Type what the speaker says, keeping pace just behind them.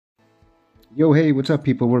Yo, hey, what's up,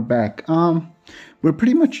 people? We're back. We're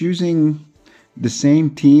pretty much using the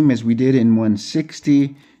same team as we did in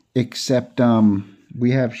 160, except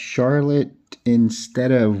we have Charlotte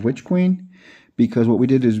instead of Witch Queen, because what we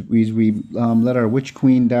did is we let our Witch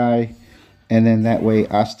Queen die, and then that way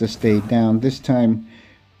Asta stayed down. This time,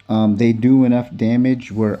 they do enough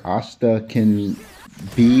damage where Asta can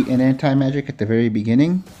be an anti-magic at the very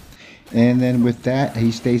beginning, and then with that,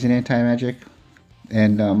 he stays in anti-magic,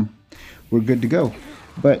 and we're good to go.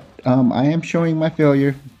 But I am showing my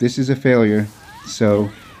failure. This is a failure. So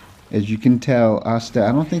as you can tell, Asta,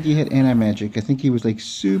 I don't think he hit anti-magic. I think he was like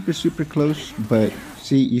super close. But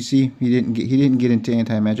you see, he didn't get into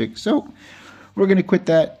anti-magic. So we're gonna quit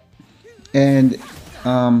that, and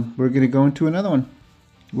we're gonna go into another one.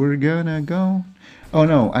 We're gonna go. Oh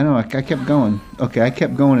no, I know. I kept going. Okay, I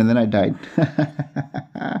kept going and then I died.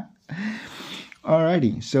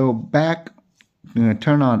 Alrighty, so back. I'm gonna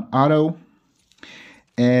turn on auto,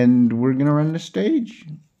 and we're gonna run the stage.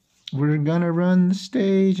 We're gonna run the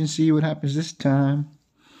stage and see what happens this time.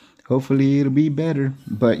 Hopefully it'll be better.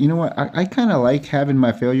 But you know what? I kind of like having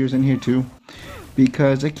my failures in here too,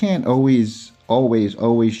 because I can't always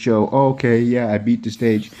show, oh, okay, yeah, I beat the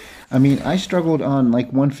stage. I mean, I struggled on like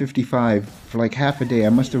 155 for like half a day. I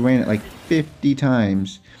must have ran it like 50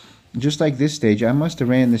 times. Just like this stage, I must have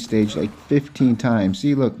ran this stage like 15 times.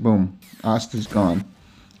 See, look, boom, Asta's gone.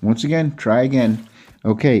 Once again, try again.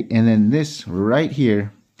 Okay, and then this right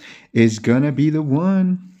here is gonna be the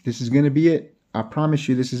one. This is gonna be it. I promise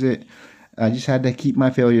you, this is it. I just had to keep my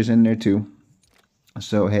failures in there too.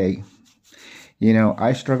 So hey, you know,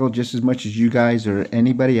 I struggle just as much as you guys or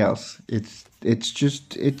anybody else. It's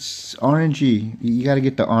RNG. You got to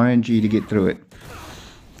get the RNG to get through it.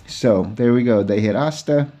 So there we go. They hit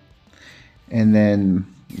Asta, and then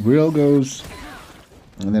Real goes,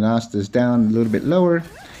 and then Asta's down a little bit lower.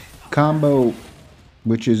 Combo,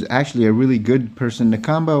 which is actually a really good person to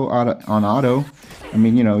combo on auto. I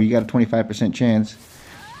mean, you know, you got a 25% chance.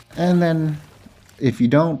 And then if you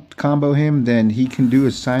don't combo him, then he can do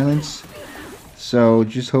his silence. So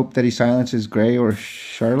just hope that he silences Gray or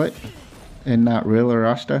Charlotte and not Real or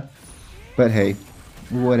Asta. But hey,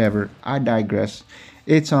 whatever. I digress.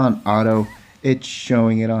 It's on auto. It's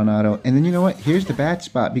showing it on auto. And then you know what? Here's the bad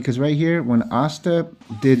spot, because right here when Asta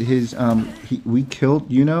did his we killed,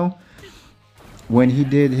 you know, when he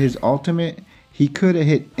did his ultimate, he could have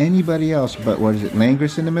hit anybody else, but what is it,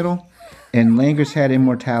 Langris in the middle? And Langris had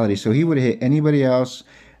immortality, so he would have hit anybody else.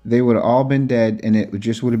 They would have all been dead, and it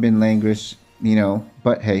just would have been Langris, you know.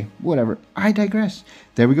 But hey, whatever. I digress.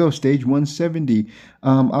 There we go, stage 170.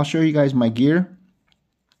 I'll show you guys my gear,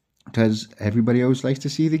 because everybody always likes to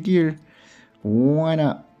see the gear. Why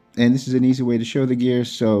not? And this is an easy way to show the gear.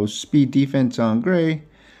 So speed defense on Gray.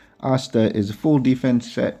 Asta is a full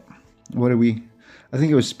defense set. What are we? I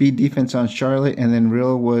think it was speed defense on Charlotte, and then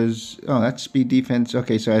Real was, oh, that's speed defense.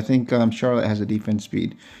 Okay, so I think Charlotte has a defense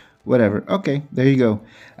speed. Whatever. Okay, there you go.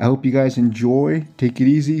 I hope you guys enjoy. Take it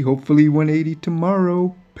easy. Hopefully 180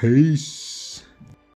 tomorrow. Peace.